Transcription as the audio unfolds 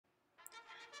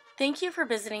Thank you for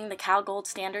visiting the Cal Gold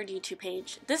Standard YouTube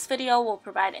page. This video will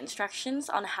provide instructions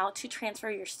on how to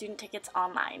transfer your student tickets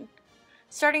online.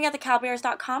 Starting at the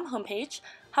calbears.com homepage,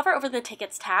 hover over the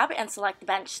Tickets tab and select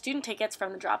Bench Student Tickets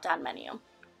from the drop-down menu.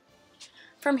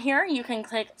 From here, you can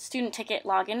click Student Ticket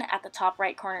Login at the top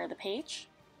right corner of the page.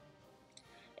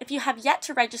 If you have yet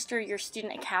to register your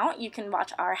student account, you can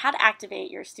watch our How to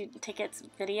Activate Your Student Tickets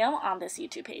video on this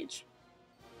YouTube page.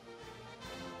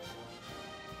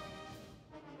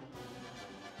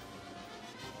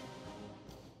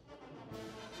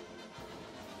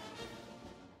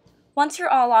 Once you're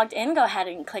all logged in, go ahead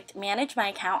and click Manage My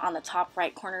Account on the top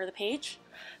right corner of the page.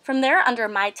 From there, under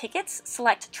My Tickets,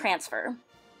 select Transfer.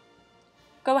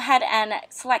 Go ahead and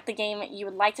select the game you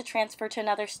would like to transfer to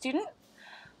another student.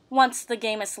 Once the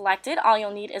game is selected, all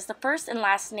you'll need is the first and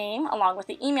last name along with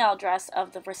the email address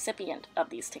of the recipient of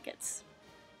these tickets.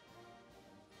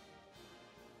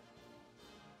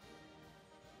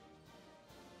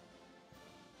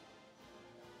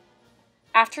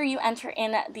 After you enter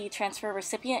in the transfer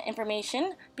recipient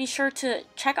information, be sure to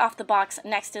check off the box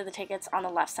next to the tickets on the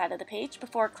left side of the page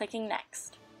before clicking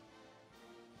Next.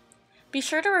 Be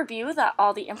sure to review that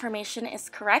all the information is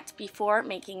correct before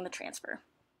making the transfer.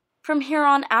 From here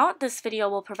on out, this video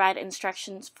will provide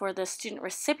instructions for the student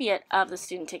recipient of the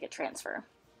student ticket transfer.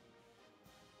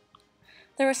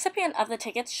 The recipient of the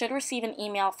tickets should receive an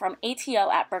email from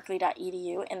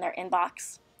ato@berkeley.edu in their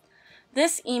inbox.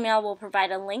 This email will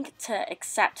provide a link to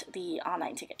accept the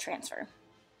online ticket transfer.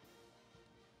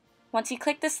 Once you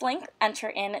click this link, enter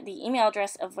in the email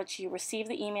address of which you received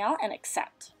the email and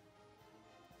accept.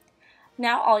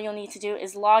 Now all you'll need to do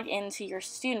is log into your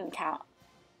student account.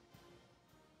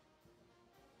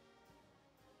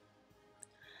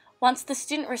 Once the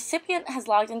student recipient has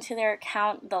logged into their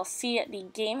account, they'll see the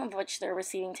game of which they're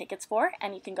receiving tickets for,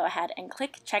 and you can go ahead and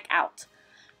click Check Out.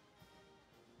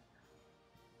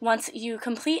 Once you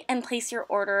complete and place your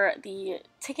order, the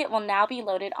ticket will now be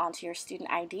loaded onto your student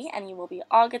ID and you will be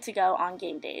all good to go on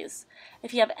game days.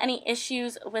 If you have any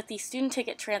issues with the student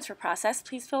ticket transfer process,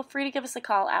 please feel free to give us a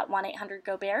call at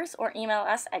 1-800-GO-BEARS or email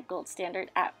us at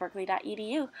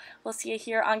goldstandard@berkeley.edu. We'll see you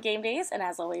here on game days, and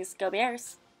as always, Go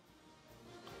Bears!